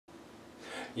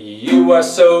You are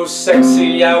so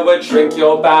sexy, I would drink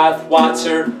your bath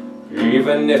water,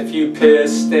 even if you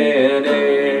pissed in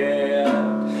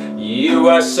it. You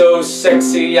are so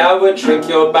sexy, I would drink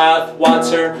your bath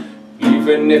water,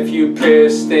 even if you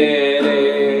pissed in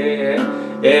it.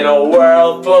 In a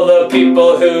world full of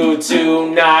people who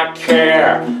do not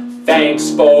care,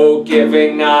 thanks for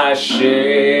giving a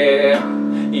shit.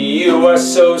 You are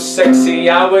so sexy,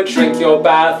 I would drink your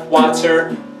bath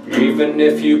water, even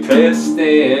if you pissed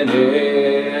in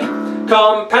it.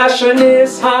 Compassion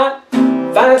is hot,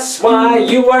 that's why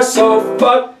you are so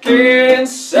fucking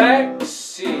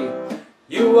sexy.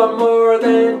 You are more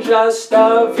than just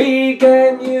a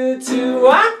vegan, you do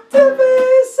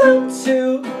activism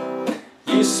too.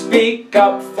 You speak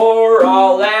up for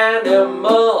all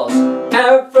animals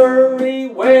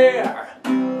everywhere.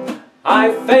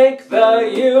 I thank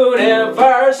the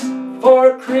universe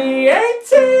for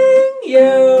creating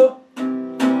you.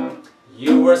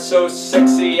 You are so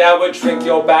sexy, I would drink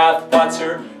your bath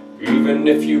water, even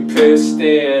if you pissed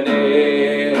in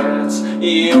it.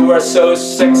 You are so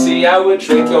sexy, I would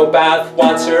drink your bath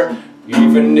water,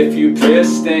 even if you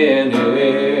pissed in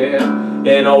it.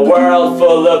 In a world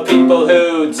full of people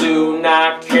who do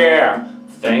not care,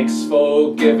 thanks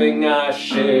for giving a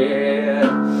shit.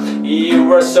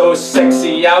 You are so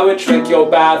sexy, I would drink your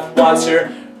bath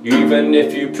water, even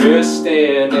if you pissed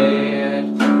in it.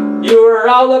 You are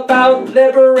all about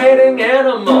liberating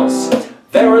animals.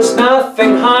 There is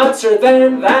nothing hotter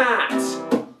than that.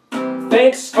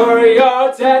 Thanks for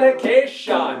your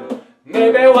dedication.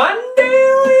 Maybe one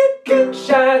day we can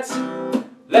chat.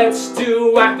 Let's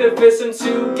do activism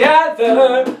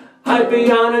together. I'd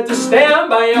be honored to stand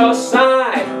by your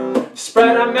side.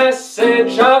 Spread a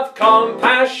message of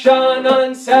compassion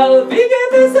until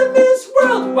veganism is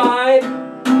worldwide.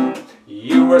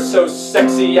 You are so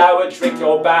sexy, I would drink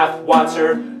your bath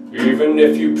water, even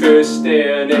if you pissed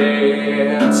in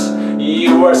it.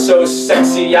 You are so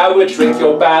sexy, I would drink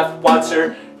your bath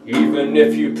water, even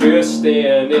if you pissed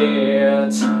in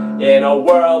it. In a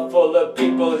world full of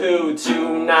people who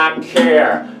do not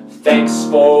care, thanks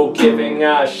for giving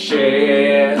a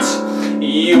shit.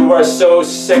 You are so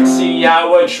sexy, I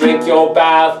would drink your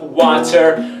bath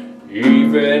water,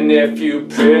 even if you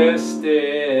pissed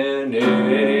in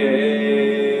it.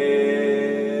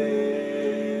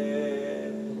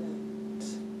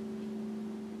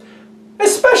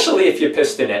 Especially if you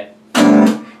pissed in it.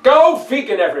 Go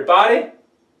vegan, everybody!